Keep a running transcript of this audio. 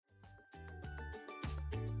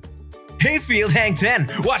Hey Field Hang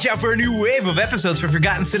 10, watch out for a new wave of episodes for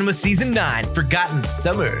Forgotten Cinema Season 9, Forgotten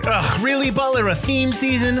Summer. Ugh, really, Butler? A theme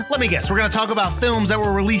season? Let me guess, we're going to talk about films that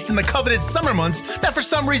were released in the coveted summer months that for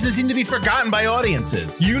some reason seem to be forgotten by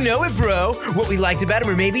audiences. You know it, bro. What we liked about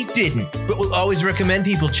them or maybe didn't, but we'll always recommend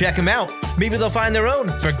people check them out. Maybe they'll find their own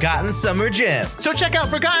Forgotten Summer gem. So check out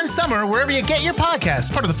Forgotten Summer wherever you get your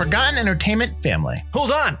podcast, part of the Forgotten Entertainment family.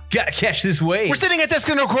 Hold on, gotta catch this wave. We're sitting at desk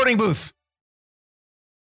in a recording booth.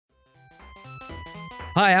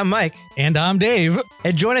 Hi, I'm Mike. And I'm Dave.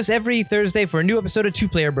 And join us every Thursday for a new episode of Two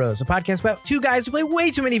Player Bros, a podcast about two guys who play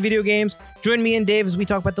way too many video games. Join me and Dave as we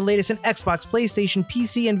talk about the latest in Xbox, PlayStation,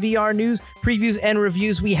 PC, and VR news, previews, and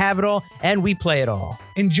reviews. We have it all, and we play it all.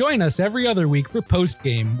 And join us every other week for Post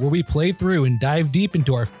Game, where we play through and dive deep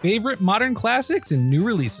into our favorite modern classics and new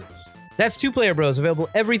releases. That's Two Player Bros, available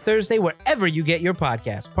every Thursday wherever you get your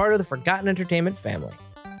podcast, part of the Forgotten Entertainment family.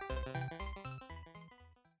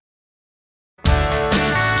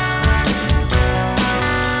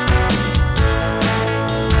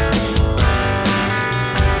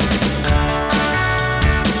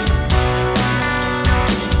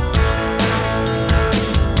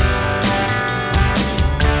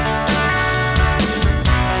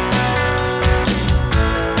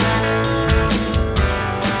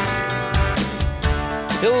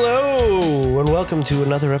 Welcome to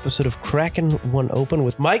another episode of Cracking One Open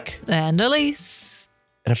with Mike and Elise.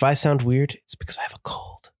 And if I sound weird, it's because I have a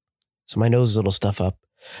cold. So my nose is a little stuff up.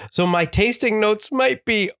 So my tasting notes might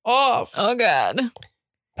be off. Oh, God.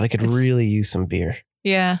 But I could really use some beer.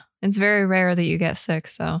 Yeah. It's very rare that you get sick,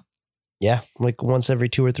 so. Yeah. Like once every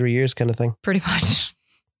 2 or 3 years kind of thing. Pretty much.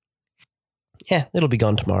 Yeah. It'll be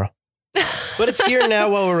gone tomorrow. But it's here now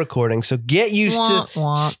while we're recording. So get used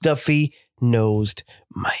to stuffy nosed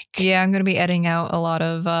Mike. Yeah, I'm going to be editing out a lot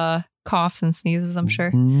of coughs and sneezes, I'm sure.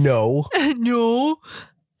 No. No.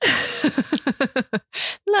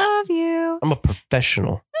 Love you. I'm a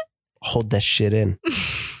professional. Hold that shit in.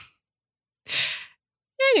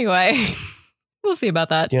 Anyway, we'll see about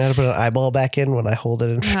that. You know how to put an eyeball back in when I hold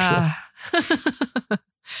it in?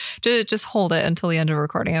 Just hold it until the end of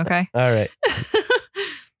recording, okay? All right.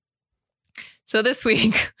 So this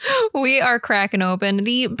week, we are cracking open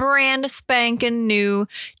the brand spanking new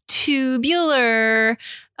Tubular,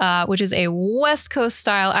 which is a West Coast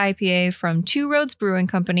style IPA from Two Roads Brewing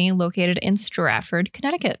Company located in Stratford,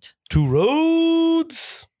 Connecticut. Two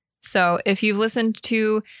Roads! So if you've listened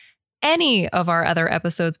to any of our other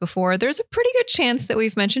episodes before, there's a pretty good chance that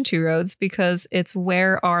we've mentioned Two Roads because it's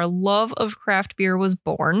where our love of craft beer was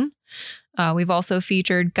born. We've also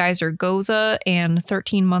featured Geyser Goza and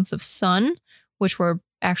 13 Months of Sun, which were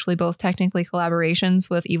actually both technically collaborations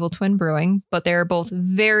with Evil Twin Brewing, but they're both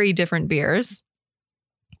very different beers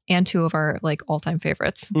and two of our all-time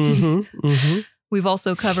favorites. Mm-hmm, mm-hmm. We've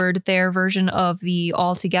also covered their version of the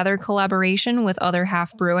All Together collaboration with Other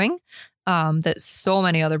Half Brewing that so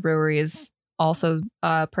many other breweries also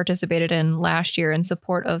participated in last year in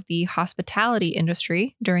support of the hospitality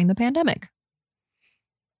industry during the pandemic.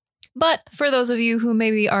 But for those of you who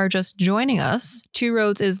maybe are just joining us, Two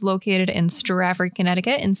Roads is located in Stratford,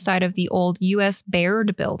 Connecticut, inside of the old U.S.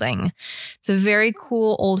 Baird building. It's a very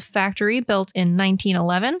cool old factory built in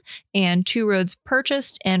 1911, and Two Roads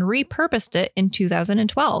purchased and repurposed it in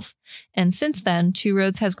 2012. And since then, Two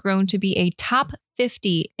Roads has grown to be a top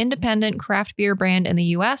 50 independent craft beer brand in the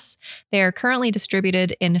U.S. They are currently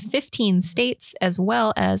distributed in 15 states as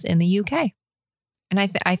well as in the U.K. And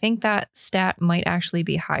I think that stat might actually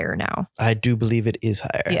be higher now. I do believe it is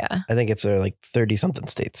higher. Yeah. I think it's 30 something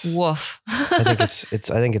states. Woof. I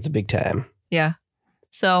think it's a big time. Yeah.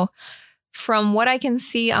 So from what I can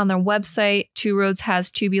see on their website, Two Roads has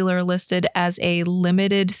Tubular listed as a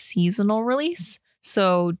limited seasonal release.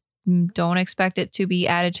 So don't expect it to be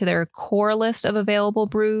added to their core list of available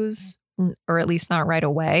brews, or at least not right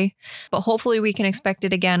away. But hopefully we can expect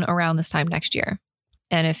it again around this time next year.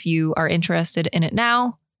 And if you are interested in it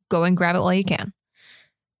now, go and grab it while you can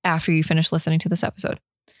after you finish listening to this episode.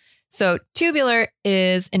 So Tubular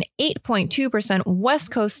is an 8.2%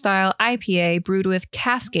 West Coast style IPA brewed with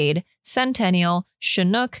Cascade, Centennial,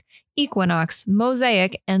 Chinook, Equinox,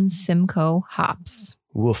 Mosaic, and Simcoe hops.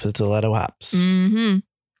 Woof, that's a lot of hops. Mm-hmm.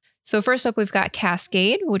 So first up, we've got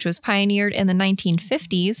Cascade, which was pioneered in the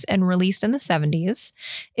 1950s and released in the 70s.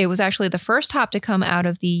 It was actually the first hop to come out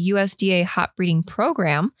of the USDA hop breeding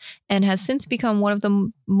program and has since become one of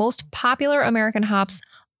the most popular American hops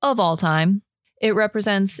of all time. It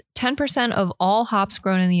represents 10% of all hops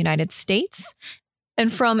grown in the United States.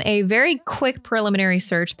 And from a very quick preliminary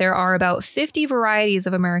search, there are about 50 varieties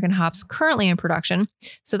of American hops currently in production.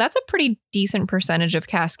 So that's a pretty decent percentage of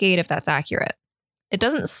Cascade if that's accurate. It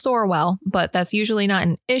doesn't store well, but that's usually not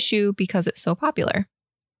an issue because it's so popular.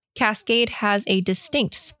 Cascade has a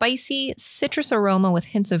distinct spicy citrus aroma with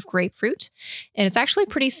hints of grapefruit, and it's actually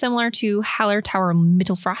pretty similar to Hallertauer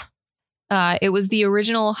Mittelfrüh. It was the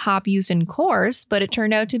original hop used in Coors, but it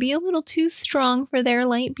turned out to be a little too strong for their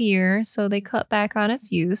light beer, so they cut back on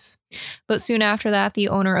its use. But soon after that, the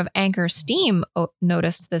owner of Anchor Steam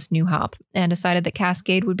noticed this new hop and decided that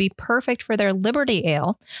Cascade would be perfect for their Liberty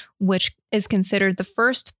Ale, which is considered the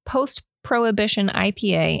first post-Prohibition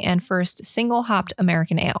IPA and first single-hopped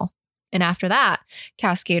American ale. And after that,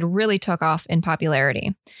 Cascade really took off in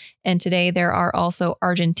popularity. And today there are also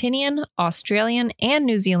Argentinian, Australian, and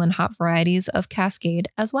New Zealand hop varieties of Cascade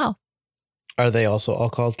as well. Are they also all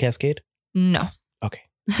called Cascade? No.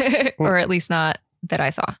 Okay. Or at least not that I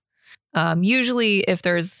saw. Usually if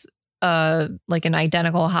there's like an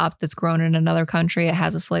identical hop that's grown in another country, it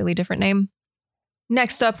has a slightly different name.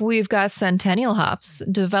 Next up, we've got Centennial hops,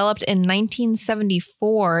 developed in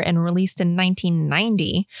 1974 and released in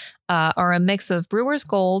 1990, are a mix of Brewer's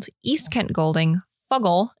Gold, East Kent Golding,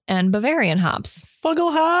 Fuggle, and Bavarian hops.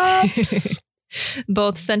 Fuggle hops!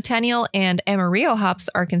 Both Centennial and Amarillo hops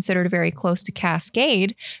are considered very close to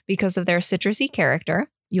Cascade because of their citrusy character.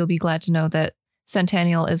 You'll be glad to know that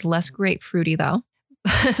Centennial is less grapefruity, though.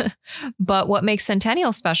 But what makes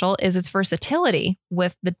Centennial special is its versatility,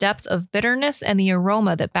 with the depth of bitterness and the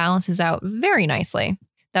aroma that balances out very nicely.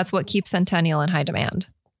 That's what keeps Centennial in high demand.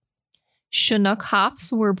 Chinook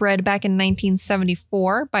hops were bred back in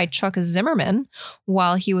 1974 by Chuck Zimmerman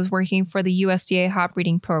while he was working for the USDA hop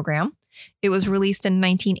breeding program. It was released in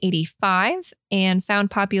 1985 and found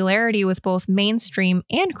popularity with both mainstream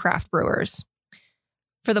and craft brewers.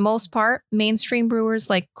 For the most part, mainstream brewers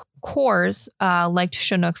like Coors liked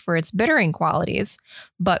Chinook for its bittering qualities,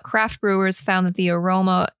 but craft brewers found that the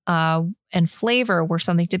aroma and flavor were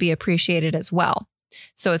something to be appreciated as well.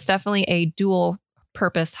 So it's definitely a dual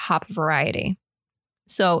purpose hop variety.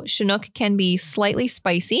 So Chinook can be slightly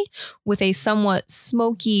spicy with a somewhat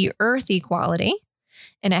smoky, earthy quality,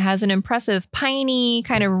 and it has an impressive piney,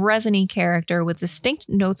 kind of resiny character with distinct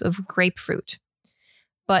notes of grapefruit.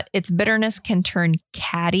 But its bitterness can turn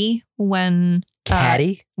catty when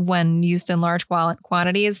used in large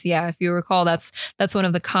quantities. Yeah, if you recall, that's one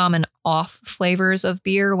of the common off flavors of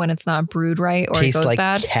beer when it's not brewed right or Tastes it goes like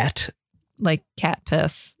bad. Like cat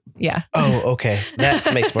piss. Yeah. Oh, okay.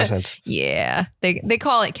 That makes more sense. Yeah. They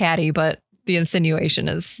call it catty, but the insinuation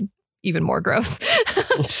is even more gross.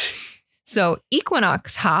 So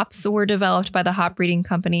Equinox hops were developed by the Hop Breeding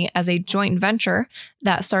Company as a joint venture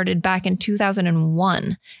that started back in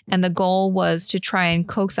 2001. And the goal was to try and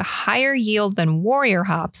coax a higher yield than Warrior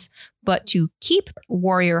hops, but to keep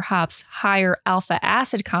Warrior hops' higher alpha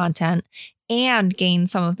acid content and gain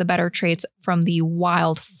some of the better traits from the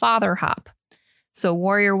Wild Father hop. So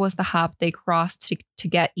Warrior was the hop they crossed to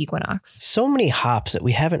get Equinox. So many hops that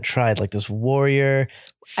we haven't tried, like this Warrior.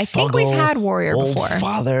 I think we've had Warrior Old before.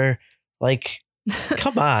 Father. Like,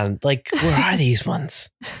 come on. Like, where are these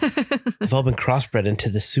ones? They've all been crossbred into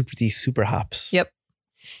these super hops. Yep.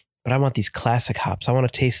 But I want these classic hops. I want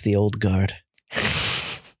to taste the old guard.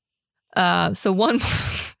 So one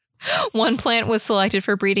plant was selected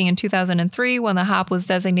for breeding in 2003 when the hop was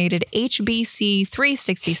designated HBC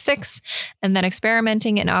 366, and then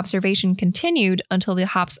experimenting and observation continued until the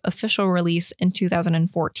hop's official release in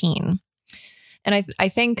 2014. And I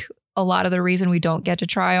think a lot of the reason we don't get to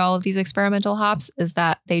try all of these experimental hops is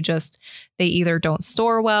that they either don't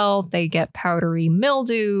store well, they get powdery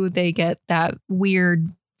mildew, they get that weird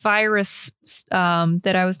virus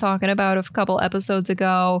that I was talking about a couple episodes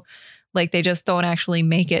ago. Like they just don't actually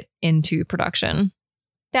make it into production.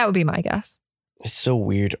 That would be my guess. It's so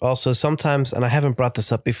weird. Also, sometimes, and I haven't brought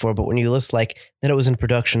this up before, but when you list like, then it was in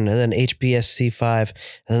production and then HBSC5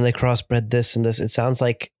 and then they crossbred this and this, it sounds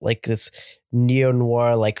like this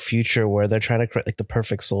neo-noir like future where they're trying to create like the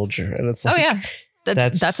perfect soldier. And it's like, oh yeah,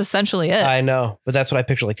 that's essentially it. I know, but that's what I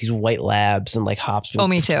picture, like these white labs and like hops. Oh,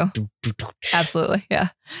 me too. Absolutely. Yeah.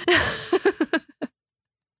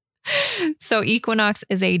 So Equinox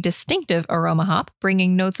is a distinctive aroma hop,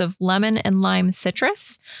 bringing notes of lemon and lime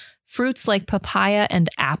citrus, fruits like papaya and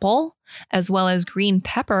apple, as well as green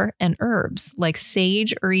pepper and herbs like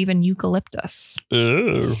sage or even eucalyptus.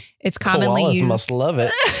 Ooh. It's commonly Koalas used. must love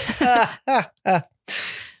it.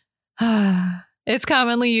 It's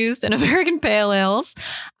commonly used in American pale ales,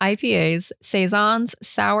 IPAs, saisons,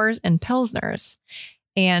 sours, and pilsners.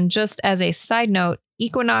 And just as a side note,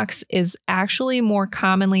 Equinox is actually more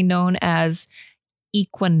commonly known as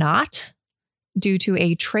Equinaut due to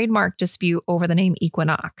a trademark dispute over the name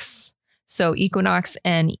Equinox. So Equinox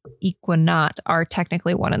and Equinaut are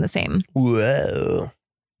technically one and the same. Whoa.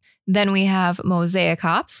 Then we have Mosaic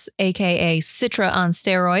hops, aka Citra on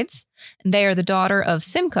steroids. They are the daughter of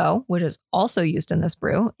Simcoe, which is also used in this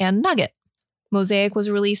brew, and Nugget. Mosaic was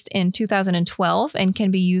released in 2012 and can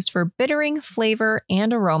be used for bittering, flavor,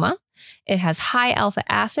 and aroma. It has high alpha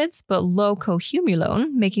acids, but low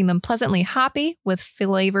cohumulone, making them pleasantly hoppy with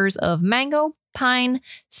flavors of mango, pine,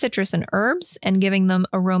 citrus, and herbs, and giving them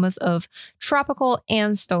aromas of tropical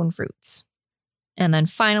and stone fruits. And then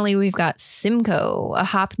finally, we've got Simcoe, a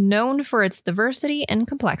hop known for its diversity and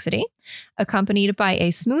complexity, accompanied by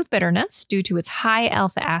a smooth bitterness due to its high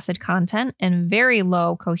alpha acid content and very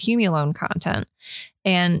low cohumulone content.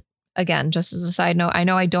 And again, just as a side note, I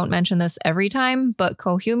know I don't mention this every time, but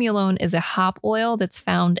cohumulone is a hop oil that's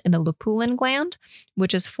found in the lupulin gland,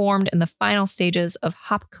 which is formed in the final stages of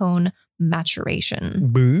hop cone maturation.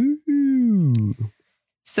 Boo.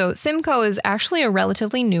 So Simcoe is actually a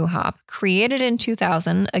relatively new hop, created in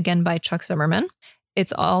 2000, again by Chuck Zimmerman.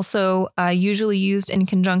 It's also usually used in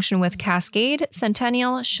conjunction with Cascade,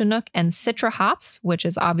 Centennial, Chinook, and Citra hops, which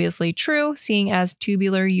is obviously true, seeing as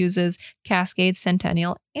Tubular uses Cascade,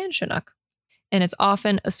 Centennial, and Chinook. And it's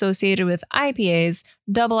often associated with IPAs,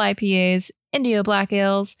 double IPAs, India Black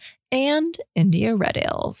Ales, and India Red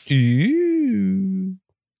Ales. Ooh.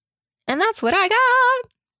 And that's what I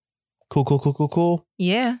got. Cool.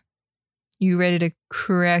 Yeah. You ready to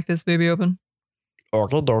crack this baby open?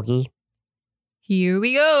 Orky dorky. Here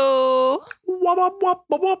we go. Wop, wop, wop,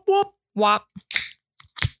 wop, wop, wop. Wop.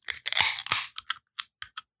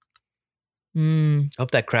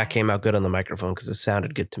 Hope that crack came out good on the microphone because it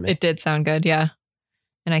sounded good to me. It did sound good, yeah.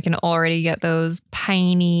 And I can already get those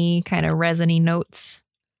piney, kind of resiny notes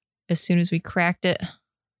as soon as we cracked it.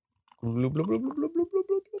 Bloop, bloop, bloop, bloop, bloop, bloop,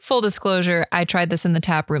 bloop. Full disclosure, I tried this in the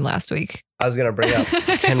tap room last week. I was gonna bring up.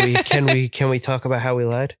 Can we talk about how we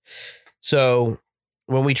lied? So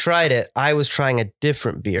when we tried it, I was trying a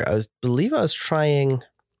different beer. I was trying.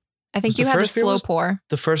 I think Was you the had the first beer slow was- pour.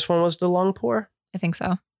 The first one was the long pour. I think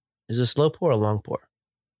so. Is it slow pour or long pour?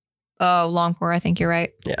 Oh, long pour. I think you're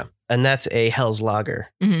right. And that's a Hell's Lager.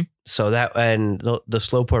 Mhm. So that and the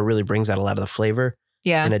slow pour really brings out a lot of the flavor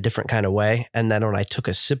Yeah. in a different kind of way. And then when I took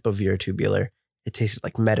a sip of your Tubular, it tasted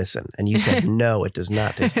like medicine. And you said no, it does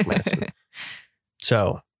not taste like medicine.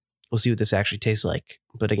 So we'll see what this actually tastes like.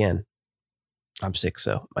 But again, I'm sick,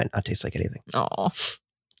 so it might not taste like anything. Oh,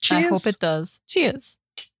 Cheers. I hope it does. Cheers.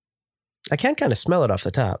 I can kind of smell it off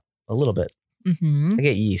the top a little bit. Mm-hmm. I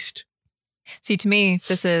get yeast. See, to me,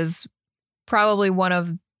 this is probably one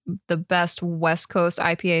of the best West Coast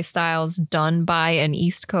IPA styles done by an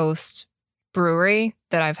East Coast brewery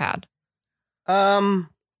that I've had. And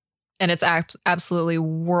it's absolutely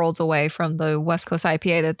worlds away from the West Coast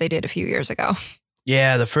IPA that they did a few years ago.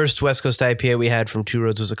 Yeah, the first West Coast IPA we had from Two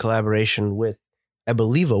Roads was a collaboration with, I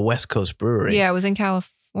believe, a West Coast brewery. Yeah, it was in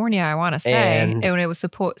California, I want to say. And- And it was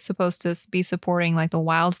supposed to be supporting like the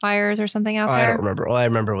wildfires or something out I there. don't remember. All I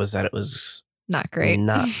remember was that it was Not great.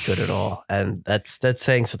 not good at all. And that's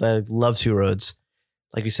saying something. I love Two Roads.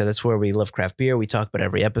 Like we said, that's where we love craft beer. We talk about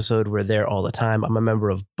every episode. We're there all the time. I'm a member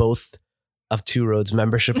of both of Two Roads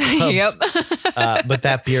membership clubs. Yep. But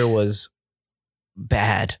that beer was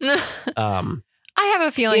bad. I have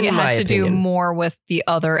a feeling In it my had to do opinion. more with the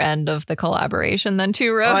other end of the collaboration than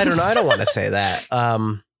Two Roads. I don't know. I don't want to say that.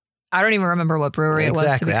 I don't even remember what brewery it was,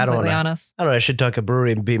 to be Exactly. I don't completely know. honest. I don't know. I should talk a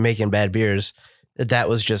brewery and be making bad beers. That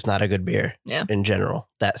was just not a good beer Yeah. in general,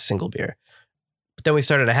 that single beer. But then we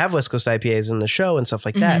started to have West Coast IPAs in the show and stuff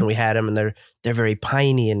like that. Mhm. And we had them and they're very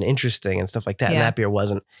piney and interesting and stuff like that. And Yeah. that beer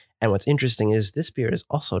wasn't. And what's interesting is this beer is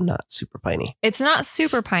also not super piney. It's not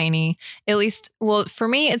super piney. At least, well, for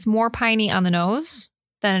me, it's more piney on the nose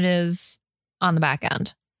than it is on the back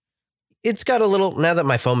end. It's got a little, now that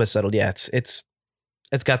my foam is settled, yeah, it's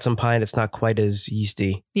got some pine. It's not quite as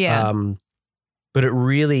yeasty. Yeah. But it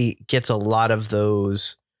really gets a lot of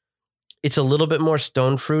those. It's a little bit more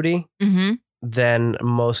stone fruity Mm-hmm. than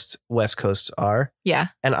most West Coasts are. Yeah.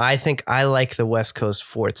 And I think I like the West Coast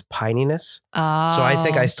for its pininess. Oh. So I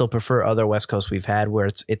think I still prefer other West Coasts we've had where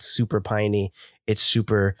it's super piney. It's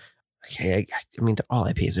super, okay, I mean, all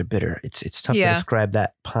IPAs are bitter. It's tough to Yeah. describe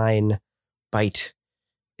that pine bite.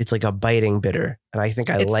 It's like a biting bitter. And I think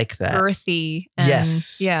I It's like that. earthy. And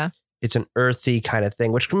Yes. Yeah. It's an earthy kind of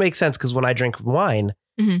thing, which can make sense because when I drink wine,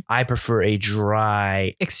 Mhm. I prefer a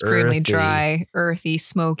dry, Extremely earthy, dry, earthy,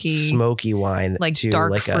 smoky, smoky wine. like to dark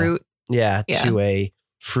like fruit. Yeah, Yeah. to a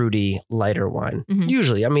fruity, lighter wine. Mhm.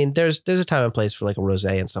 Usually, I mean, there's a time and place for like a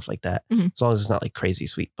rosé and stuff like that, Mhm. as long as it's not like crazy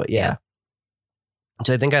sweet. But yeah.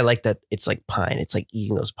 So I think I like that it's like pine. It's like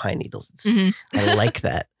eating those pine needles. Mhm. I like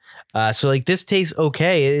that. So like this tastes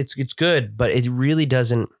okay. It's good, but it really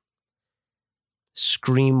doesn't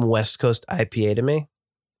scream West Coast IPA to me.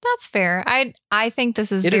 That's fair. I think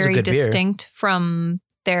this is It is a very good beer. distinct from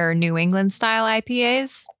their New England style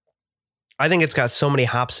IPAs. I think it's got so many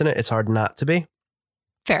hops in it, it's hard not to be.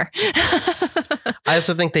 Fair. I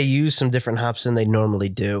also think they use some different hops than they normally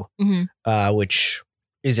do, which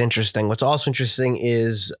is interesting. What's also interesting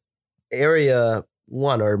is Area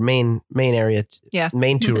 1 or main area,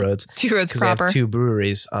 main Two Roads, Two Roads because they proper. have 2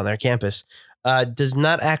 breweries on their campus, does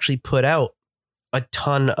not actually put out a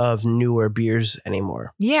ton of newer beers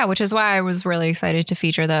anymore. Yeah, which is why I was really excited to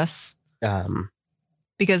feature this.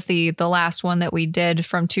 Because the last one that we did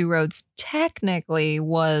from Two Roads technically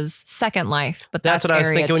was Second Life, but that's what I was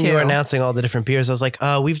Area thinking when 2. you were announcing all the different beers. I was like,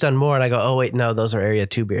 oh, we've done more. And I go, oh, wait, no, those are Area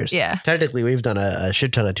 2 beers. Yeah. Technically, we've done a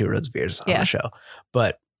shit ton of Two Roads beers on the show,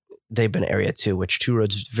 but they've been Area 2, which Two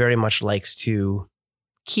Roads very much likes to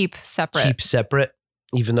keep separate,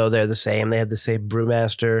 even though they're the same. They have the same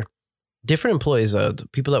brewmaster. Different employees, though. The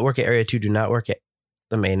people that work at Area 2 do not work at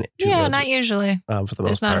the main Two Roads. Yeah, not usually. For the most part.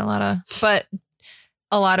 There's not a lot of, but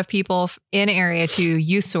a lot of people in Area 2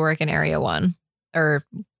 used to work in Area 1 or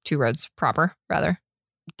Two Roads proper, rather.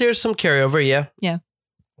 There's some carryover, yeah. Yeah.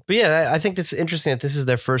 But yeah, I think it's interesting that this is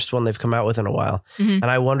their first one they've come out with in a while. Mm-hmm. And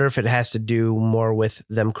I wonder if it has to do more with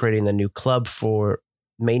them creating the new club for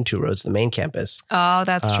main Two Roads, the main campus. Oh,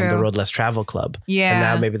 that's true. The Road Less Travel Club. Yeah. And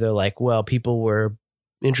now maybe they're like, well, people were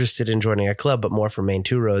interested in joining a club, but more for main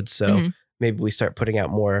Two Roads. So maybe we start putting out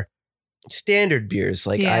more standard beers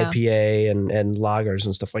like IPA and lagers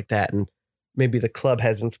and stuff like that. And maybe the club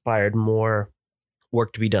has inspired more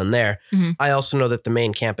work to be done there. I also know that the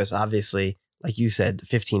main campus, obviously, like you said,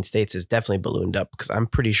 15 states is definitely ballooned up because I'm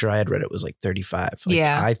pretty sure I had read it was like 35. Like,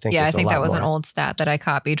 I think that was an old stat that I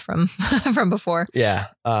copied from from before. Yeah.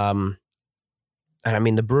 And I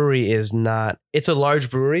mean, the brewery is not, it's a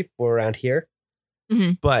large brewery for around here,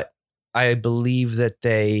 but I believe that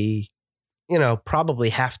they, probably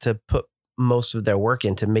have to put most of their work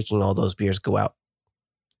into making all those beers go out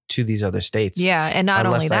to these other states. Yeah. And not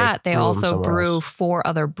only that, they also brew else. 4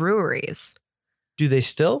 other breweries. Do they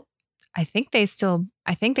still? I think they still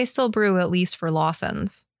brew at least for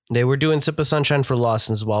Lawson's. They were doing Sip of Sunshine for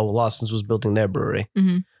Lawson's while Lawson's was building their brewery.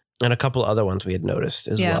 And a couple other ones we had noticed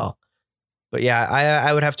as well. But yeah,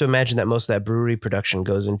 I would have to imagine that most of that brewery production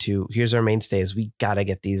goes into, here's our mainstays. We got to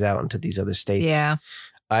get these out into these other states. Yeah.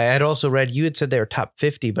 I had also read, you had said they were top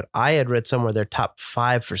 50, but I had read somewhere they're top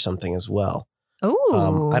 5 for something as well.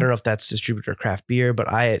 Oh, I don't know if that's distributor craft beer, but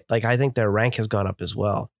I think their rank has gone up as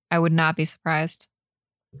well. I would not be surprised.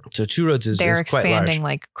 So Two Roads is They're quite expanding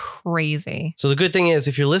large. like crazy. So the good thing is,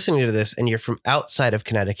 if you're listening to this and you're from outside of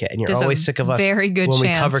Connecticut and you're There's always a sick of us very good when we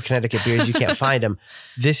chance. cover Connecticut beers, you can't find them.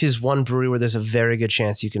 This is one brewery where there's a very good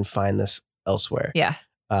chance you can find this elsewhere. Yeah,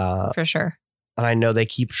 for sure. And I know they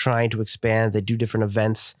keep trying to expand. They do different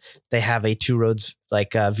events. They have a Two Roads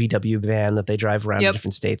like VW van that they drive around to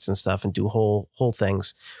different states and stuff and do whole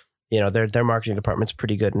things. Their marketing department's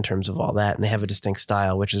pretty good in terms of all that, and they have a distinct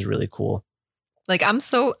style, which is really cool. Like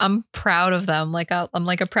I'm proud of them. Like I'm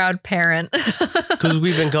like a proud parent because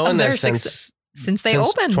we've been going there since they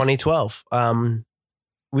opened 2012.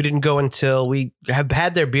 We didn't go until we have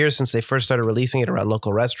had their beer since they first started releasing it around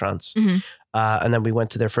local restaurants. And then we went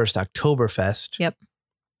to their first Oktoberfest. Yep.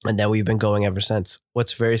 And then we've been going ever since.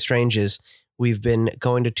 What's very strange is we've been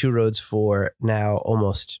going to Two Roads for now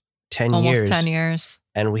almost 10 years. Almost 10 years.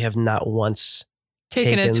 And we have not once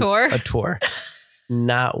taken a tour.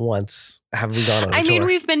 Not once have we gone on a tour. I mean,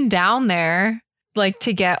 we've been down there like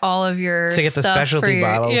to get all of your to get the stuff specialty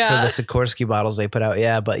bottles yeah. for the Sikorsky bottles they put out.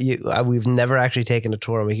 Yeah, but we've never actually taken a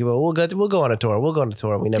tour. And we keep, we'll go on a tour. We'll go on a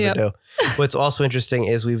tour. And we never do. What's also interesting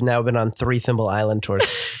is we've now been on 3 Thimble Island tours.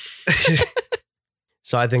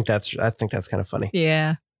 So I think that's kind of funny.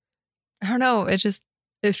 Yeah. I don't know.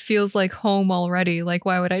 It feels like home already. Like,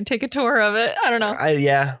 why would I take a tour of it? I don't know.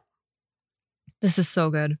 Yeah. This is so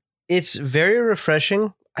good. It's very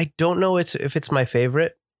refreshing. I don't know if it's my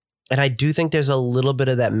favorite. And I do think there's a little bit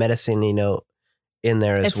of that medicine-y note in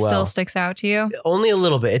there as well. It still sticks out to you? Only a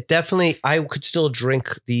little bit. It definitely, I could still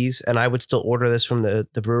drink these and I would still order this from the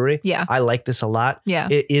brewery. Yeah. I like this a lot. Yeah.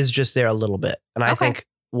 It is just there a little bit. And I think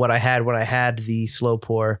what I had when I had the slow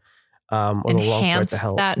pour or the long pour at the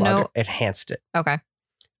Hell Lager, enhanced it. Okay.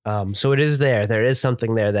 So it is there. There is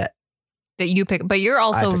something there that you pick, but you're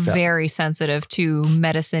also very sensitive to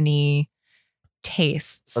medicine-y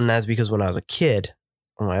tastes. And that's because when I was a kid,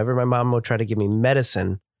 whenever my mom would try to give me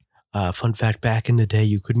medicine, fun fact, back in the day,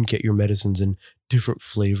 you couldn't get your medicines in different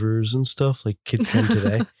flavors and stuff like kids can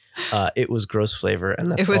today. It was gross flavor,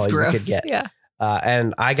 and that's all you could get. Yeah.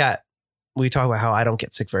 And we talk about how I don't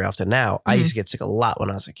get sick very often now. I used to get sick a lot when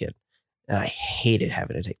I was a kid. And I hated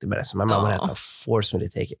having to take the medicine. My mom would have to force me to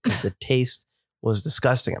take it because the taste was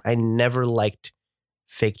disgusting. I never liked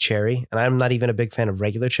fake cherry. And I'm not even a big fan of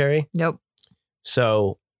regular cherry. Nope.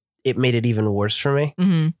 So it made it even worse for me.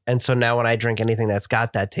 Mm-hmm. And so now when I drink anything that's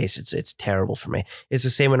got that taste, it's terrible for me. It's the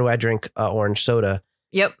same when I drink orange soda.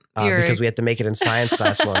 Yep. Because we had to make it in science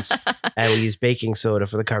class once, and we use baking soda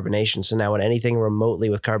for the carbonation. So now when anything remotely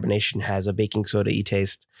with carbonation has a baking soda-y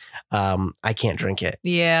taste, I can't drink it.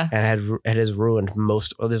 Yeah. And it has ruined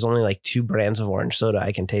there's only like 2 brands of orange soda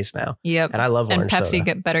I can taste now. Yep. And I love orange soda. And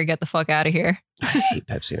Pepsi better get the fuck out of here. I hate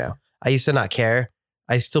Pepsi now. I used to not care.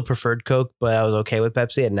 I still preferred Coke, but I was okay with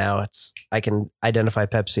Pepsi. And now I can identify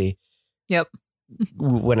Pepsi. Yep.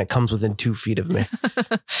 When it comes within 2 feet of me.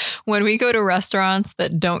 When we go to restaurants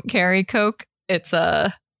that don't carry Coke, it's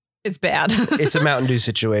bad. It's a Mountain Dew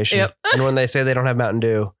situation. Yep. And when they say they don't have Mountain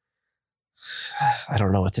Dew, I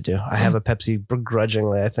don't know what to do. I have a Pepsi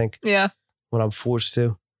begrudgingly, I think. Yeah. When I'm forced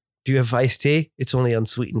to. Do you have iced tea? It's only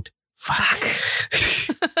unsweetened. Fuck.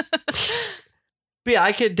 But yeah,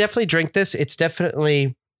 I could definitely drink this. It's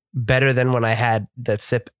definitely better than when I had that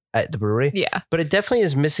sip at the brewery. Yeah. But it definitely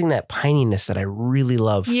is missing that pininess that I really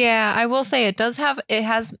love. Yeah, I will say it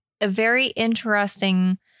has a very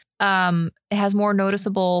interesting, it has more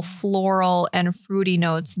noticeable floral and fruity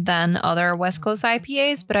notes than other West Coast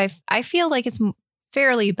IPAs, but I feel like it's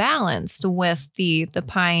fairly balanced with the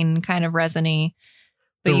pine kind of resiny.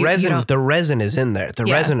 The resin is in there. The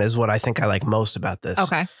resin is what I think I like most about this.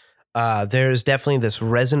 Okay. There's definitely this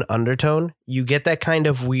resin undertone. You get that kind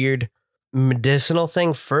of weird medicinal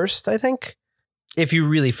thing first, I think, if you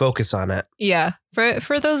really focus on it. Yeah.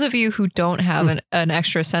 For those of you who don't have an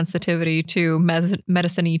extra sensitivity to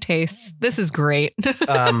medicine-y tastes, this is great.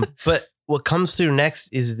 But what comes through next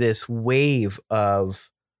is this wave of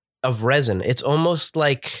resin. It's almost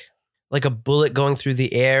like a bullet going through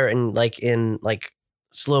the air and like in like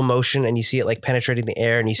slow motion, and you see it like penetrating the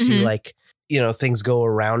air, and you see like, things go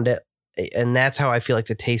around it. And that's how I feel like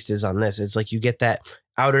the taste is on this. It's like you get that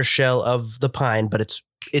outer shell of the pine, but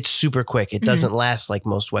it's super quick. It doesn't last like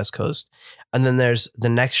most West Coast. And then there's the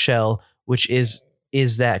next shell, which is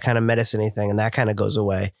that kind of medicine-y thing, and that kind of goes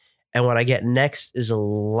away. And what I get next is a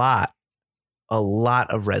lot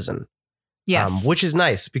of resin. Yes. Which is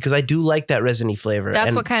nice because I do like that resiny flavor. That's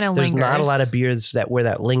and what kind of lingers. There's not a lot of beers where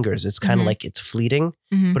that lingers. It's kind of like it's fleeting,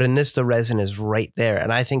 but in this, the resin is right there.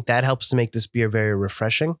 And I think that helps to make this beer very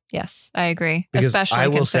refreshing. Yes, I agree. Because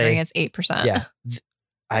especially considering it's 8%. Yeah.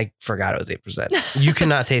 I forgot it was 8%. You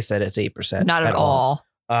cannot taste that it's 8%. Not at all.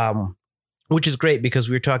 Which is great because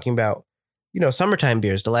we were talking about, summertime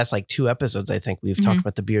beers. The last like 2 episodes, I think we've talked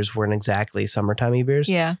about the beers weren't exactly summertimey beers.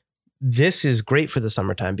 Yeah. This is great for the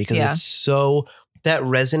summertime because it's so that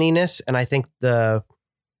resininess. And I think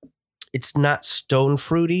it's not stone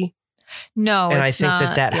fruity. No, and it's I think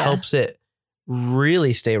not, that helps it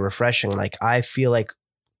really stay refreshing. Like I feel like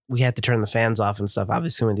we had to turn the fans off and stuff.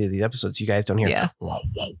 Obviously, when we do these episodes, you guys don't hear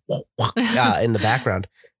in the background.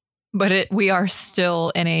 But we are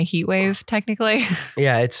still in a heat wave, technically.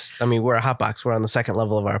 Yeah, we're a hot box. We're on the 2nd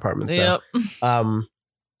level of our apartment. So,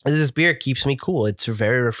 this beer keeps me cool. It's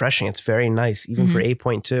very refreshing. It's very nice, even for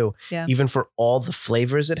 8.2, even for all the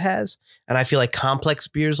flavors it has. And I feel like complex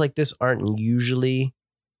beers like this aren't usually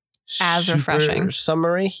as refreshing.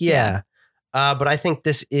 Summery. Yeah. But I think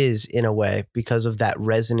this is in a way because of that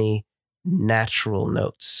resiny natural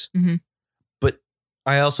notes. But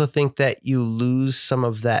I also think that you lose some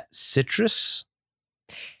of that citrus.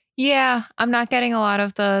 Yeah, I'm not getting a lot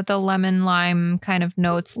of the lemon lime kind of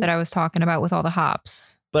notes that I was talking about with all the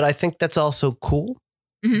hops. But I think that's also cool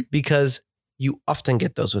because you often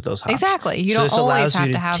get those with those hops. Exactly. You don't always have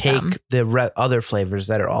to have them. Take the other flavors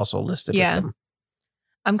that are also listed with them.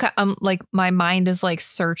 I'm like, my mind is like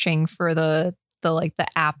searching for the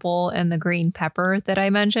apple and the green pepper that I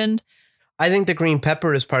mentioned. I think the green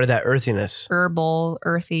pepper is part of that earthiness. Herbal,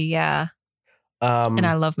 earthy, yeah. And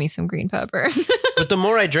I love me some green pepper. But the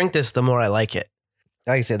more I drink this, the more I like it.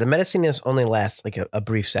 Like I said, the mediciness only lasts like a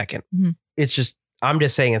brief second. It's just, I'm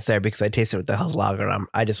just saying it's there because I tasted with the Hell's Lager.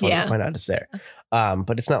 I just want to point out it's there.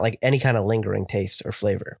 But it's not like any kind of lingering taste or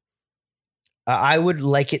flavor. I would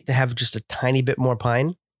like it to have just a tiny bit more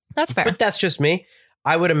pine. That's fair. But that's just me.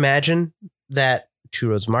 I would imagine that Two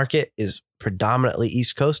Roads Market is predominantly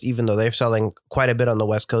East Coast, even though they're selling quite a bit on the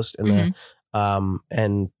West Coast and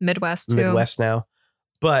and Midwest too. Midwest now.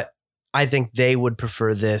 But I think they would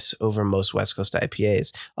prefer this over most West Coast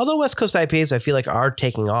IPAs. Although West Coast IPAs, I feel like are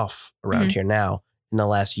taking off around here now in the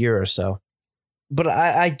last year or so. But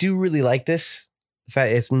I do really like this In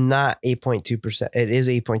fact, it's not 8.2%. It is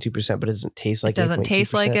 8.2%, but it doesn't taste like It doesn't 8.2%.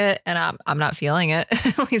 taste like it, and I'm not feeling it.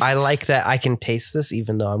 At least, I like that I can taste this,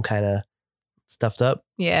 even though I'm kind of stuffed up.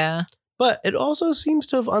 yeah. But it also seems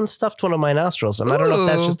to have unstuffed one of my nostrils. And I don't know if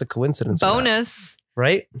that's Ooh. just a coincidence. or not, Bonus.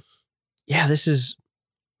 right? Yeah, this is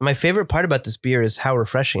my favorite part about this beer is how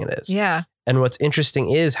refreshing it is. Yeah. And what's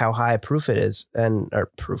interesting is how high proof it is,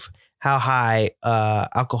 how high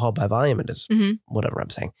alcohol by volume it is. Mhm. Whatever I'm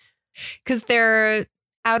saying. Because they're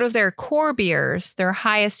out of their core beers, their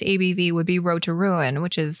highest ABV would be Road to Ruin,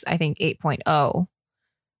 which is I think 8.0.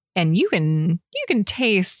 And you can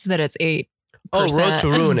taste that it's 8%. Oh, Road to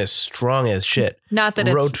Ruin is strong as shit. Not that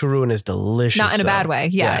Road it's to Ruin is delicious. not in a bad though. way.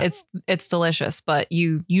 Yeah, Yeah. it's delicious, but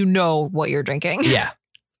you know what you're drinking. Yeah.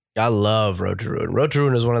 I love Road to Ruin. Road to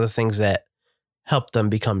Ruin is one of the things that helped them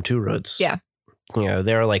become Two Roads. Yeah. You know,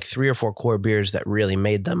 there are like 3 or 4 core beers that really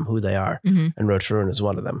made them who they are. Mhm. And Road to Ruin is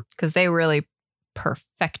one of them. Because they really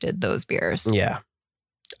perfected those beers. Yeah.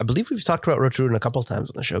 I believe we've talked about Road to Ruin a couple times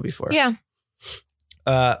on the show before. Yeah.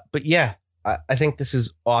 But yeah, I think this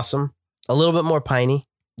is awesome. A little bit more piney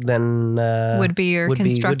than Would be your would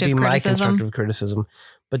constructive be my criticism. constructive criticism.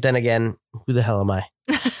 But then again, who the hell am I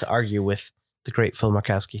to argue with the great Phil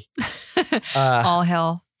Markowski? All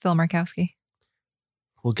hail Phil Markowski.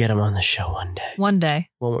 We'll get him on the show one day One day.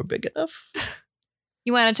 when we're big enough.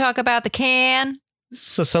 You want to talk about the can?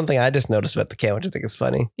 So something I just noticed about the can, which I think is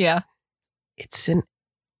funny. Yeah. It's an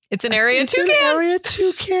It's an Area 2 an can. Area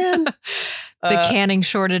 2 can. The canning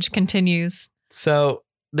shortage continues. So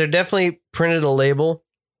they're definitely printed a label.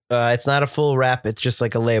 It's not a full wrap. It's just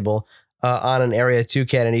like a label on an Area 2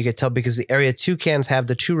 can. And you can tell because the Area 2 cans have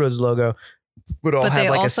the Two Roads logo, but all But they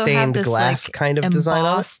have like a also have stained this, glass like, kind of design on it.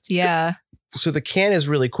 Embossed. Yeah. So the can is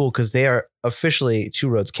really cool because they are officially Two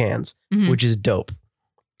Roads cans, Mhm. which is dope.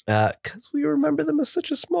 Because we remember them as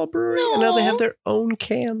such a small brewery, and now they have Aw. their own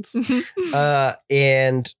cans. Mm-hmm.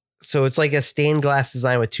 And so it's like a stained glass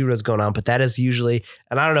design with Two Roads going on, but that is usually,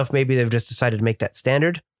 and I don't know if maybe they've just decided to make that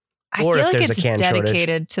standard. I Or feel if like there's a it's can shortage.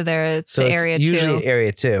 dedicated to their So to it's Area usually 2.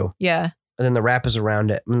 Area 2. Yeah. And then the wrap is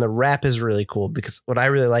around it. And the wrap is really cool because what I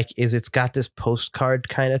really like is it's got this postcard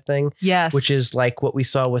kind of thing, Yes. which is like what we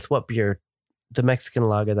saw with what beer? The Mexican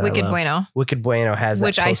lager that I Wicked love. Bueno, Wicked Bueno has that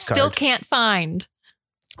which I postcard. still can't find.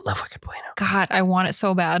 Love Wicked Bueno. God, I want it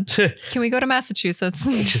so bad. Can we go to Massachusetts?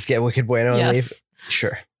 Just get Wicked Bueno and leave. Yes.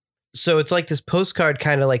 Sure. So it's like this postcard,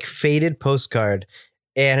 kind of like faded postcard.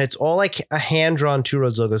 And it's all like a hand-drawn Two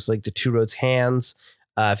Roads logo. So like the Two Roads hands.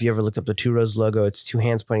 If you ever looked up the Two Roads logo, it's 2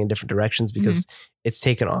 hands pointing in different directions because it's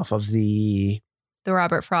taken off of the The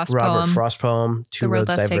Robert Frost Robert poem, Frost poem, Two The Road Roads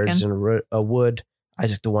Less Diverged Taken. in a Wood,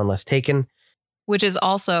 Isaac the One Less Taken. which is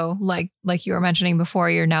also like you were mentioning before.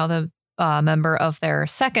 You're now the member of their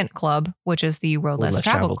second club, which is the Road Less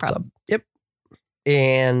Traveled Club. Yep.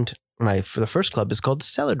 And for the first club is called the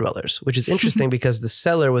Cellar Dwellers, which is interesting because the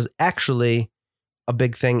cellar was actually a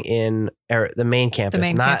big thing in the main campus, The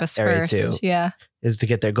main not campus Area first. 2, Yeah. is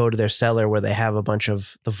to go to their cellar where they have a bunch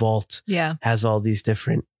of the vault Yeah. has all these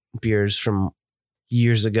different beers from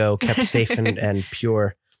years ago, kept safe and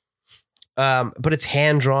pure. But it's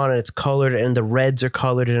hand drawn and it's colored, and the reds are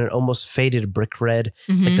colored in an almost faded brick red.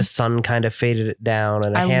 Mhm. Like the sun kind of faded it down,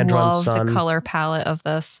 and a I hand drawn love sun. the color palette of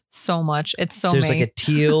this so much. It's so There's me. like a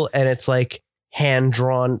teal, and it's like hand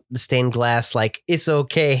drawn, the stained glass, like It's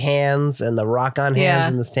Okay hands and the rock on hands Yeah.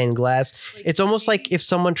 and the stained glass. It's almost like if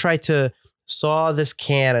someone tried to saw this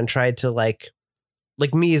can and tried to like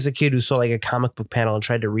me as a kid who saw like a comic book panel and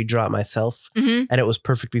tried to redraw it myself, Mhm. and it was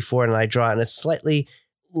perfect before, and I draw it, and it's slightly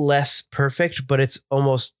less perfect, but it's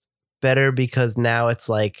almost better because now it's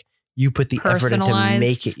like you put the effort into Personalized.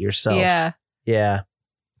 make it yourself. Yeah. Yeah.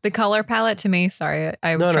 The color palette to me, sorry,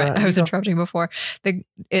 I was No, trying, I was you go. interrupting before.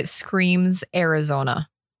 It screams Arizona.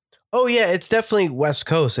 Oh yeah, it's definitely West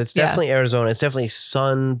Coast. It's Yeah. definitely Arizona. It's definitely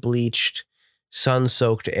sun-bleached,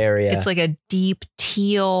 sun-soaked area. It's like a deep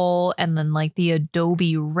teal, and then like the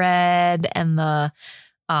adobe red, and the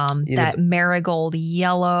You know, that marigold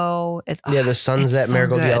yellow. yeah, the sun's it's that so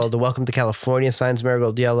marigold good. yellow. The Welcome to California sign's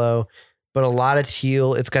marigold yellow, but a lot of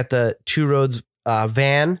teal. It's got the Two Roads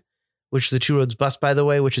van, which is the Two Roads bus, by the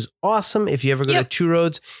way, which is awesome. If you ever go Yep. to Two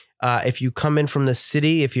Roads, if you come in from the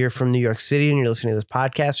city, if you're from New York City and you're listening to this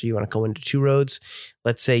podcast, or you want to go into Two Roads,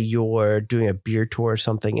 let's say you're doing a beer tour or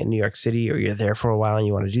something in New York City, or you're there for a while and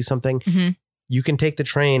you want to do something, Mhm. you can take the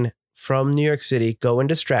train from New York City, go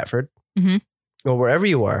into Stratford, Mhm. or wherever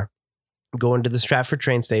you are, go into the Stratford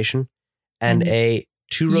train station, and And a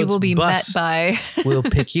Two Roads You will be bus met by. will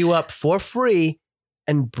pick you up for free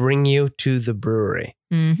and bring you to the brewery.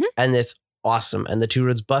 Mhm. And it's awesome. And the Two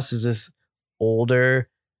Roads bus is this older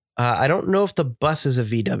I don't know if the bus is a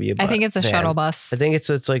VW. I think it's a van. shuttle bus. I think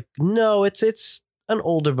it's like no, it's an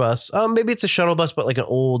older bus. Maybe it's a shuttle bus, but like an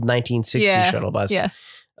old 1960s shuttle bus. Yeah.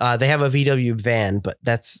 They have a VW van, but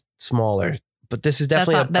that's smaller. But this is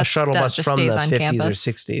definitely a shuttle bus just from the stays on 50s campus.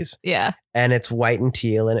 or 60s. Yeah. And it's white and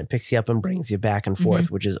teal, and it picks you up and brings you back and forth,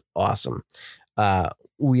 which is awesome.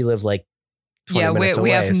 We live like 20 minutes away,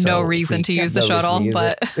 we have so no reason to use the shuttle,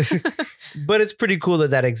 but but it's pretty cool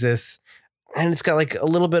that exists. And it's got like a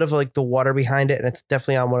little bit of like the water behind it, and it's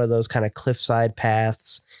definitely on one of those kind of cliffside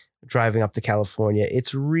paths driving up to California.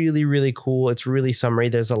 It's really, really cool. It's really summery.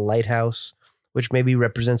 There's a lighthouse, which maybe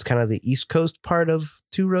represents kind of the East Coast part of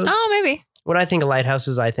Two Roads. oh, maybe When I think of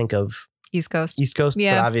lighthouses, I think of East Coast East Coast,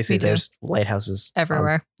 Yeah, but obviously me too. there's lighthouses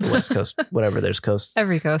everywhere. on the West Coast, whatever. There's coasts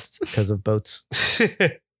Every coast. because of boats.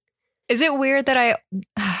 Is it weird that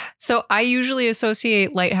so I usually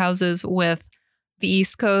associate lighthouses with the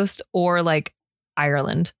East Coast or like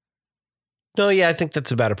Ireland. No, yeah, I think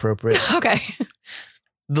that's about appropriate. Okay.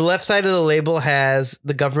 The left side of the label has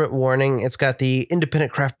the government warning. It's got the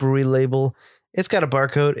independent craft brewery label. It's got a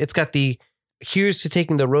barcode. It's got the here's to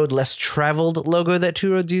taking the road less traveled logo that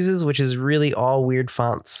Two Roads uses, which is really all weird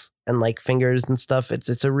fonts and like fingers and stuff.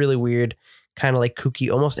 It's a really weird kind of like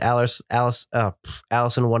kooky, almost Alice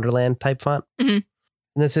in Wonderland type font. Mhm.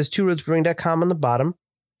 And it says tworoadsbrewing.com on the bottom.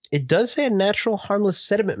 It does say a natural harmless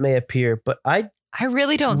sediment may appear, but I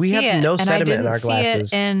really don't We see have it. no and I sediment in didn't our see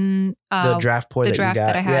glasses. it in the draft pour the that draft you got,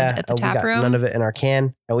 that I had at the we tap got room. none of it in our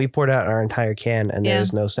can, and we poured out our entire can, and Yeah.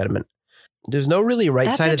 there's no sediment. There's no really right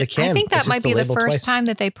That's side of the interesting. can. I think that It's might just be the label first twice. time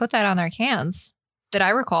that they put that on their cans that I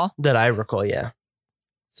recall. That I recall. Yeah.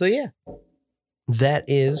 So yeah, that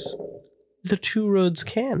is the Two Roads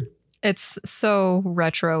can. It's so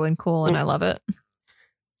retro and cool, and I love it. I'm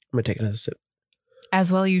gonna take another sip.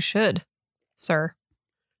 As well, you should, sir.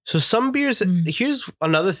 So some beers. Mm. Here's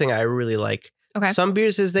another thing I really like. Okay. Some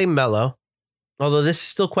beers as they mellow, although this is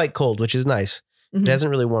still quite cold, which is nice. Mhm. It hasn't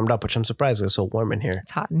really warmed up, which I'm surprised it's so warm in here.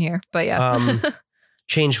 It's hot in here, but yeah.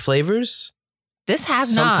 Change flavors. This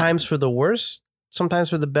has not. Sometimes for the worse, sometimes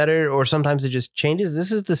for the better, or sometimes it just changes.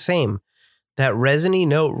 This is the same. That resiny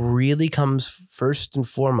note really comes first and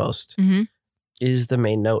foremost, Mhm. is the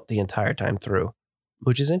main note the entire time through,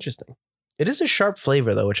 which is interesting. It is a sharp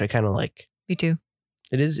flavor though, which I kind of like. Me too.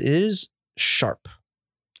 It is sharp.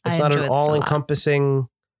 It's I not enjoy an this a lot. all-encompassing,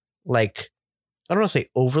 like, I don't want to say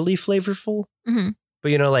overly flavorful, Mhm.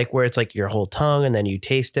 but you know, like where it's like your whole tongue and then you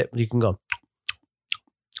taste it, but you can go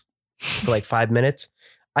for like 5 minutes.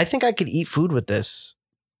 I think I could eat food with this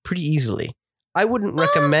pretty easily. I wouldn't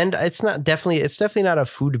recommend. It's definitely not a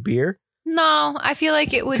food beer No, I feel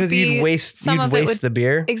like it would because be you'd waste the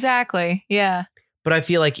beer. Exactly. Yeah. But I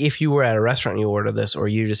feel like if you were at a restaurant and you order this, or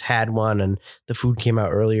you just had one and the food came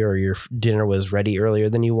out earlier, or your dinner was ready earlier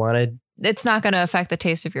than you wanted, It's not going to affect the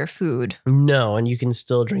taste of your food. no, and you can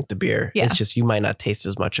still drink the beer. Yeah. It's just you might not taste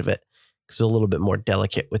as much of it because it's a little bit more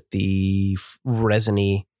delicate with the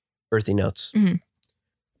resiny, earthy notes. Mhm.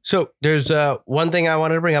 So there's one thing I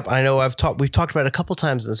wanted to bring up. I know we've talked about it a couple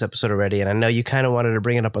times in this episode already, and I know you kind of wanted to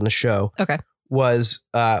bring it up on the show. Okay. Was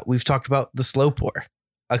we've talked about the slow pour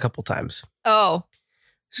a couple times. Oh,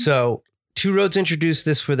 So Two Roads introduced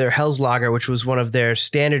this for their Hell's Lager, which was one of their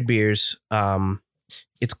standard beers.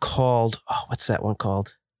 It's called, what's that one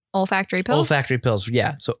called? olfactory pills. Old Factory Pills.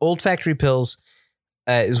 Yeah. So Old Factory Pills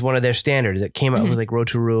is one of their standards. It came out with like Road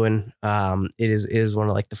to Ruin. It is one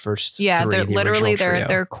of like the first. Yeah, three, they're the literally original trio.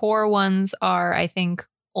 their core ones are, I think,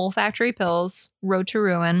 olfactory pills, Road to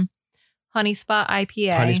Ruin, Honey Spot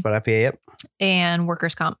IPA, Honey Spot IPA. Yep. and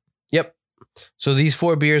Workers' Comp. Yep. So these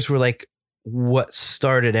 4 beers were like what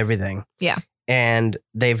started everything. Yeah. And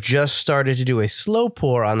they've just started to do a slow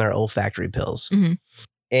pour on their olfactory pills. Mhm.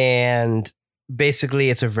 And basically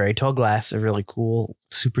it's a very tall glass, a really cool,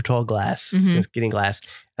 super tall glass, Mhm. skinny glass.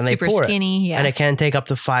 And Super they pour skinny. it. Yeah. And it can take up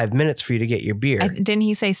to 5 minutes for you to get your beer. Didn't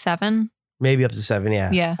he say 7? Maybe up to 7. Yeah.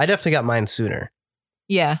 Yeah. I definitely got mine sooner.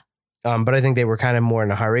 Yeah. But I think they were kind of more in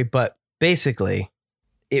a hurry. But basically,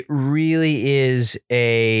 it really is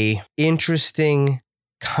a interesting,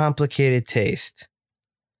 complicated taste.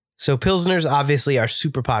 So Pilsners obviously are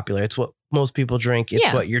super popular. It's what most people drink. It's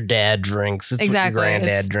Yeah. what your dad drinks. It's Exactly. what your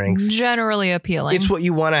granddad It's drinks. generally appealing. It's what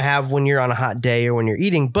you want to have when you're on a hot day or when you're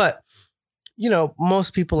eating. But, you know,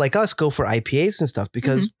 most people like us go for IPAs and stuff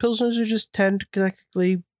because Mm-hmm. Pilsners are just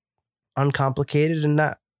technically uncomplicated and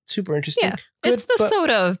not super interesting. Yeah. Good, It's the but-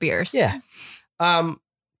 soda of beers. Yeah.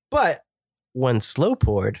 But when slow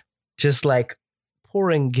poured, just like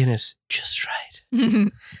pouring Guinness just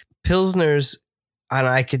right. Pilsners, and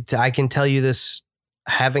I can tell you this,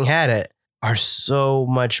 having had it, are so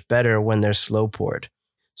much better when they're slow poured.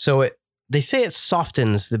 So they say it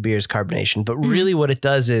softens the beer's carbonation, but really what it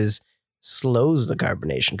does is slows the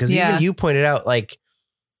carbonation. Because even you pointed out, like,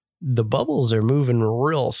 the bubbles are moving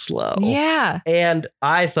real slow. Yeah. And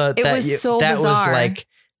I thought It that was so that bizarre. was like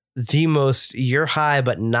the most you're high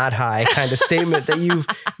but not high kind of statement that you've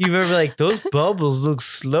ever, like, those bubbles look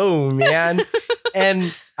slow, man.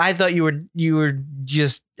 And I thought you were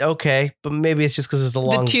just okay, but maybe it's just because it's the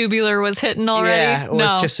long. The tubular was hitting already. Yeah, or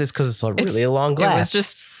no, it's because it's a really long glass. It was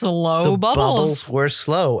just slow the bubbles. were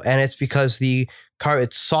slow, and it's because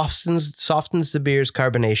it softens the beer's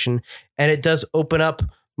carbonation, and it does open up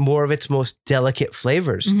more of its most delicate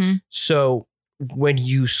flavors. Mm-hmm. So when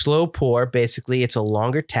you slow pour, basically it's a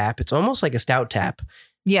longer tap. It's almost like a stout tap.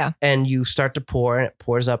 Yeah. And you start to pour, and it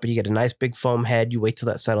pours up, and you get a nice big foam head. You wait till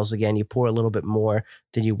that settles again. You pour a little bit more.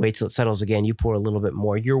 Then you wait till it settles again. You pour a little bit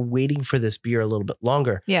more. You're waiting for this beer a little bit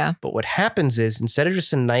longer. Yeah. But what happens is, instead of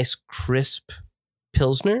just a nice crisp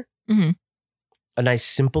Pilsner, Mhm. a nice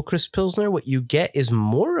simple crisp Pilsner, what you get is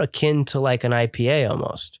more akin to like an IPA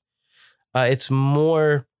almost. It's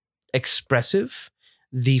more expressive.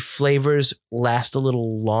 The flavors last a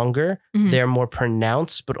little longer. Mhm. They're more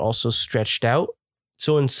pronounced, but also stretched out.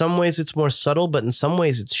 So in some ways it's more subtle, but in some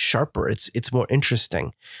ways it's sharper. It's more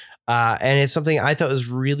interesting. And it's something I thought was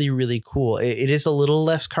really, really cool. It is a little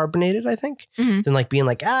less carbonated, I think, Mhm. than like being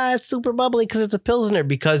like, it's super bubbly because it's a Pilsner,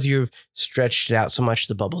 because you've stretched it out so much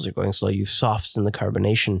the bubbles are going slow. You've softened the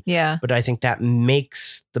carbonation. Yeah. But I think that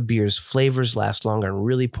makes the beer's flavors last longer and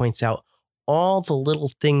really points out all the little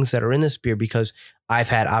things that are in this beer, because I've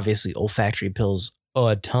had obviously olfactory pills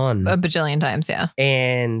a ton. A bajillion times. Yeah.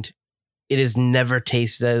 And it has never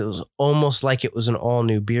tasted that. It was almost like it was an all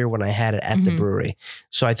new beer when I had it at the Mhm. brewery.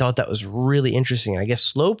 So I thought that was really interesting. And I guess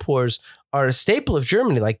slow pours are a staple of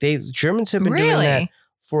Germany. Like Germans have been doing that Really?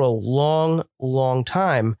 for a long, long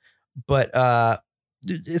time. But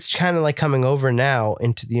it's kind of like coming over now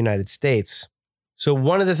into the United States. So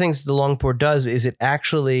one of the things the long pour does is it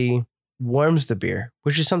actually warms the beer,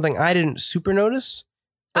 which is something I didn't super notice.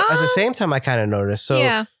 But at the same time, I kind of noticed. So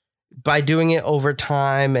yeah. by doing it over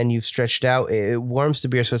time and you've stretched out, it warms the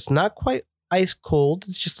beer. So it's not quite ice cold.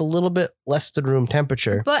 It's just a little bit less than room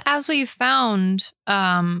temperature. But as we've found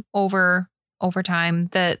over time,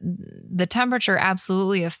 that the temperature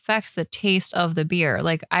absolutely affects the taste of the beer.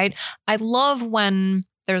 Like I love when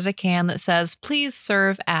there's a can that says, please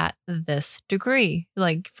serve at this degree,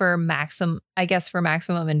 like for maximum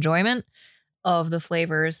enjoyment of the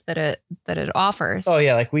flavors that it offers. Oh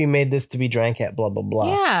yeah, like we made this to be drank at blah blah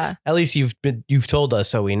blah. Yeah. At least you've told us,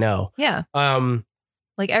 so we know. Yeah. Um,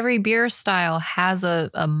 Like every beer style has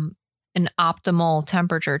an optimal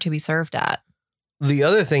temperature to be served at. the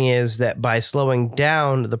other thing is that by slowing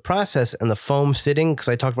down the process and the foam sitting, because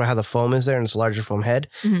I talked about how the foam is there and it's a larger foam head.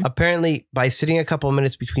 Mhm. Apparently, by sitting a couple of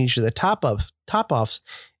minutes between each of the top offs,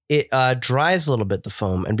 it dries a little bit, the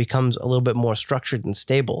foam, and becomes a little bit more structured and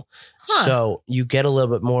stable. Huh. So you get a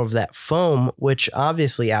little bit more of that foam, which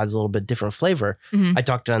obviously adds a little bit different flavor. Mhm. I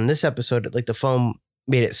talked on this episode, like the foam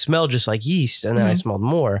made it smell just like yeast, and then I Mhm. smelled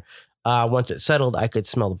more. Once it settled, I could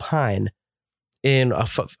smell the pine. In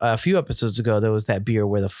a few episodes ago, there was that beer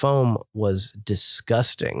where the foam was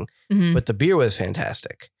disgusting, Mhm. but the beer was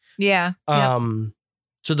fantastic. Yeah. Yep.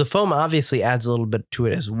 So the foam obviously adds a little bit to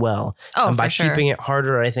it as well. Oh, And by for sure. keeping it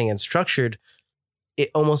harder, I think, and structured, it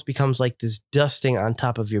almost becomes like this dusting on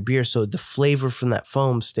top of your beer. So the flavor from that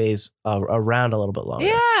foam stays around a little bit longer.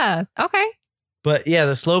 Yeah. Okay. But yeah,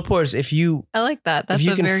 the slow pours, if you I like that. That's if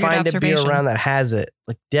you a can very good find a beer observation. around that has it,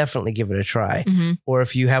 like definitely give it a try. Mhm. Or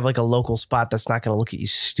if you have like a local spot that's not going to look at you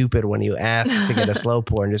stupid when you ask to get a slow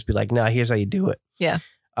pour and just be like, no, here's how you do it. Yeah.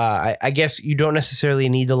 I guess you don't necessarily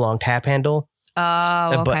need the long tap handle.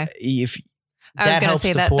 Oh, okay. But if I was going to helps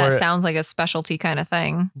say to that pour that it- sounds like a specialty kind of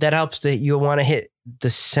thing. that helps that you want to hit the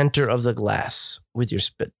center of the glass with your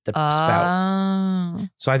spout. Oh.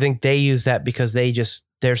 So I think they use that because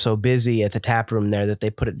they're so busy at the tap room there that they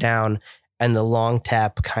put it down, and the long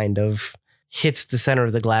tap kind of hits the center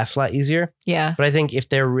of the glass a lot easier. Yeah. But I think if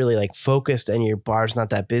they're really like focused and your bar's not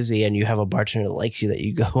that busy and you have a bartender that likes you, that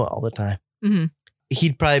you go all the time, Mhm.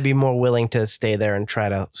 he'd probably be more willing to stay there and try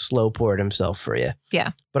to slow pour it himself for you.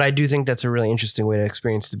 Yeah. But I do think that's a really interesting way to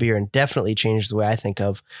experience the beer, and definitely change the way I think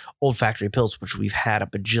of olfactory pills, which we've had a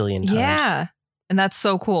bajillion times. Yeah. And that's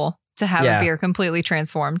so cool to have Yeah. a beer completely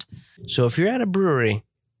transformed. So if you're at a brewery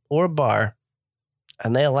or a bar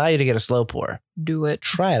and they allow you to get a slow pour, Do it.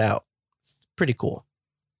 try it out. It's pretty cool.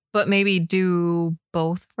 But maybe do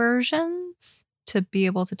both versions to be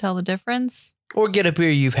able to tell the difference. Or get a beer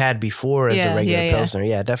you've had before as Yeah, a regular yeah, yeah. Pilsner.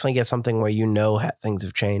 Yeah, definitely get something where you know things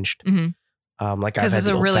have changed. Mhm. Like 'Cause I've had it's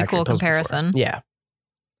the a really olfactory cool pills before. comparison. Yeah.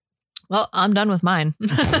 Well, I'm done with mine.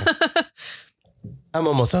 I'm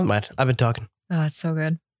almost done with mine. I've been talking. Oh, it's so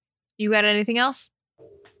good. You got anything else?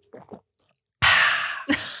 A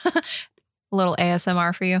little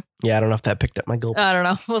ASMR for you. Yeah, I don't know if that picked up my gulp. I don't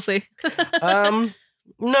know. We'll see.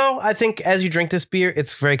 No, I think as you drink this beer,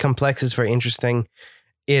 it's very complex. It's very interesting.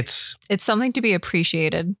 It's something to be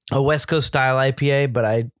appreciated. a West Coast style IPA, but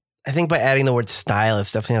I think by adding the word style,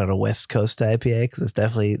 it's definitely not a West Coast IPA because it's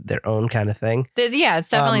definitely their own kind of thing. Yeah, it's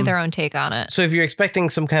definitely their own take on it. So if you're expecting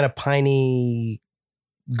some kind of piney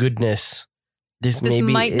goodness, this maybe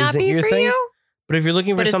might not isn't be your for thing. you, But if you're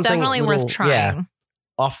looking for but it's something definitely little, worth trying. Yeah,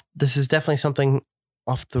 this is definitely something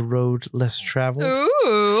off the road, less traveled.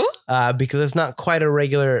 Ooh. Because it's not quite a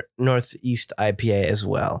regular Northeast IPA as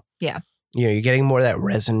well. Yeah. You're getting more of that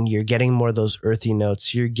resin. You're getting more of those earthy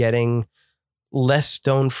notes. You're getting less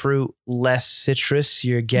stone fruit, less citrus.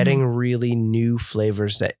 You're getting really new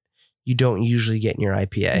flavors that you don't usually get in your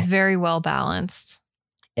IPA. It's very well balanced.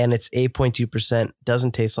 And it's 8.2%.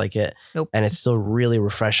 Doesn't taste like it. Nope. And it's still really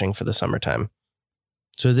refreshing for the summertime.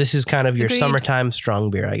 So this is kind of your Agreed. summertime strong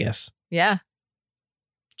beer, I guess. Yeah.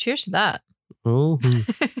 Cheers to that.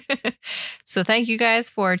 Mm-hmm. So thank you guys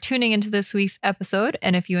for tuning into this week's episode.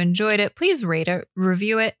 And if you enjoyed it, please rate it,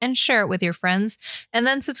 review it, and share it with your friends. And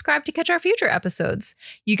then subscribe to catch our future episodes.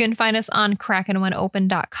 You can find us on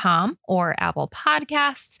KrakenWhenOpen.com or Apple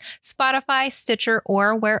Podcasts, Spotify, Stitcher,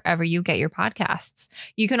 or wherever you get your podcasts.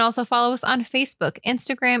 You can also follow us on Facebook,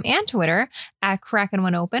 Instagram, and Twitter at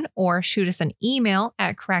KrakenWhenOpen, or shoot us an email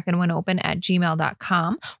at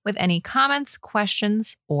KrakenWhenOpen@gmail.com with any comments,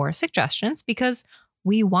 questions, or suggestions, because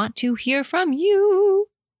we want to hear from you.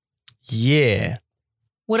 Yeah.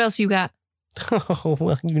 What else you got? Oh,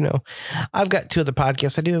 well, I've got two other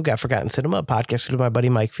podcasts. I've got Forgotten Cinema, a podcast with my buddy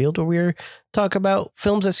Mike Field, where we talk about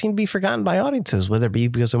films that seem to be forgotten by audiences, whether it be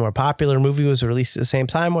because a more popular movie was released at the same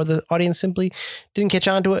time or the audience simply didn't catch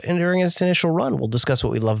on to it during its initial run. We'll discuss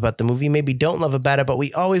what we love about the movie, maybe don't love about it, but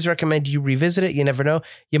we always recommend you revisit it. You never know.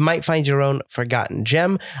 You might find your own forgotten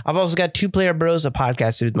gem. I've also got Two Player Bros, a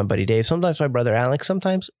podcast with my buddy Dave, sometimes my brother Alex,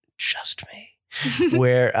 sometimes just me.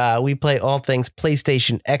 Where we play all things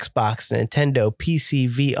PlayStation, Xbox, Nintendo, PC,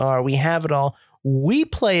 VR. We have it all. We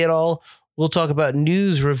play it all. We'll talk about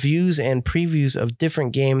news, reviews, and previews of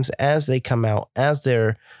different games as they come out, as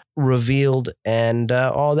they're revealed, and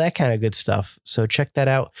all that kind of good stuff. So check that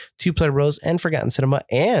out. Two Player Bros and Forgotten Cinema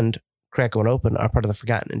and Kraken When Open are part of the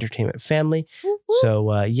Forgotten Entertainment family.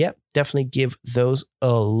 So, definitely give those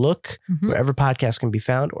a look wherever podcasts can be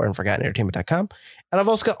found or in ForgottenEntertainment.com. And I've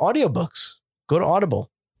also got audiobooks. Go to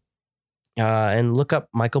Audible and look up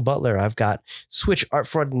Michael Butler. I've got Switch, Art,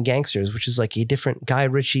 Fraud, and Gangsters, which is like a different Guy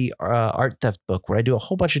Ritchie art theft book where I do a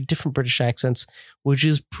whole bunch of different British accents, which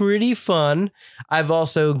is pretty fun. I've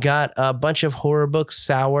also got a bunch of horror books,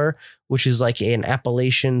 Sour, which is like an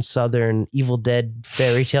Appalachian Southern Evil Dead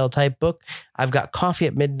fairy tale type book. I've got Coffee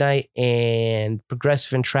at Midnight and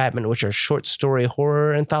Progressive Entrapment, which are short story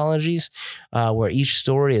horror anthologies where each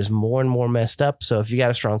story is more and more messed up. So if you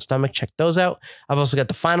got a strong stomach, check those out. I've also got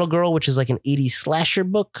The Final Girl, which is like an 80s slasher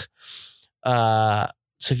book. So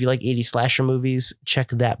if you like 80s slasher movies, check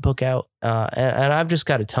that book out. And I've just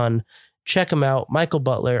got a ton. Check them out. Michael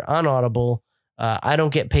Butler on Audible. I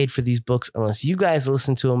don't get paid for these books unless you guys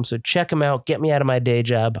listen to them. So check them out. Get me out of my day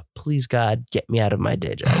job. Please, God, get me out of my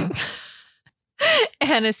day job.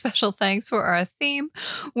 And a special thanks for our theme,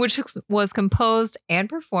 which was composed and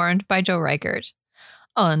performed by Joe Reichert.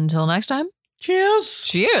 Until next time. Cheers.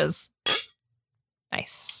 Cheers.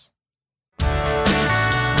 Nice.